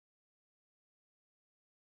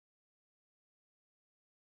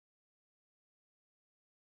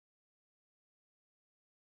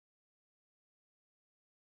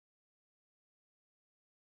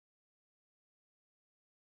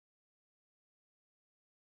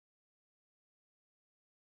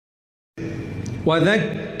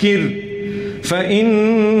وَذَكِّرْ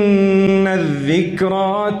فَإِنَّ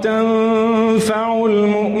الذِّكْرَى تَنْفَعُ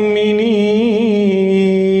الْمُؤْمِنِينَ.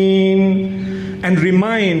 And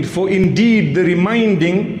remind, for indeed the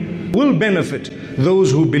reminding will benefit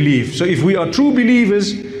those who believe. So if we are true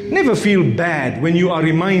believers, never feel bad when you are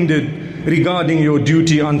reminded regarding your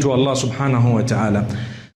duty unto Allah subhanahu wa ta'ala.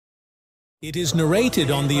 It is narrated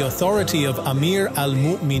on the authority of Amir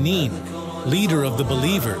al-Mu'mineen, leader of the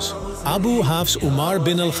believers, Abu Hafs Umar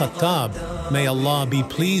bin al-Khattab, may Allah be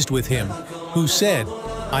pleased with him, who said,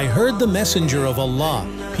 I heard the Messenger of Allah,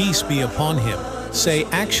 peace be upon him, say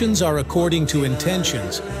actions are according to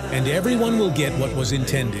intentions, and everyone will get what was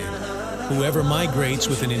intended. Whoever migrates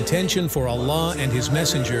with an intention for Allah and His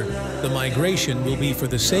Messenger, the migration will be for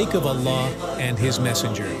the sake of Allah and His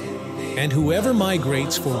Messenger. And whoever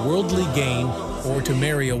migrates for worldly gain or to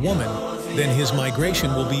marry a woman, then his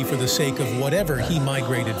migration will be for the sake of whatever he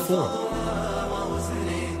migrated for.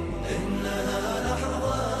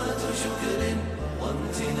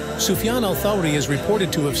 Sufyan al-Thawri is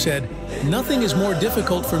reported to have said, nothing is more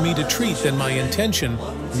difficult for me to treat than my intention,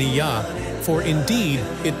 niyyah, for indeed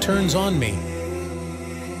it turns on me.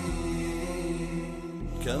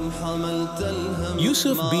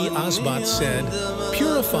 Yusuf B. Asbat said,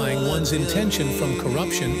 purifying one's intention from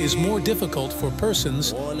corruption is more difficult for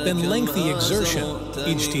persons than lengthy exertion,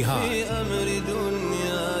 ijtihad.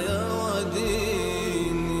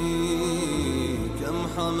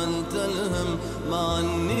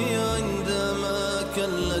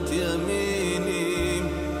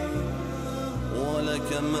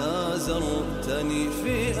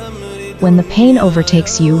 When the pain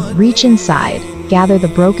overtakes you, reach inside, gather the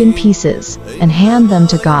broken pieces, and hand them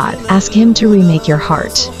to God. Ask Him to remake your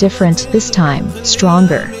heart different, this time,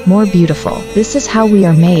 stronger, more beautiful. This is how we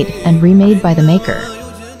are made and remade by the Maker.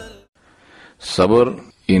 Sabr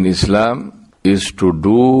in Islam is to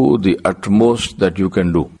do the utmost that you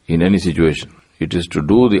can do in any situation. It is to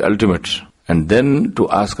do the ultimate and then to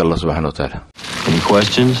ask Allah subhanahu wa ta'ala. Any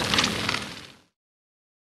questions?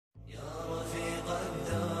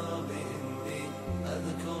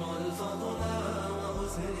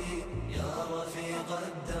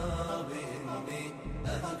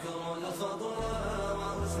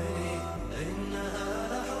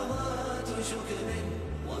 شكر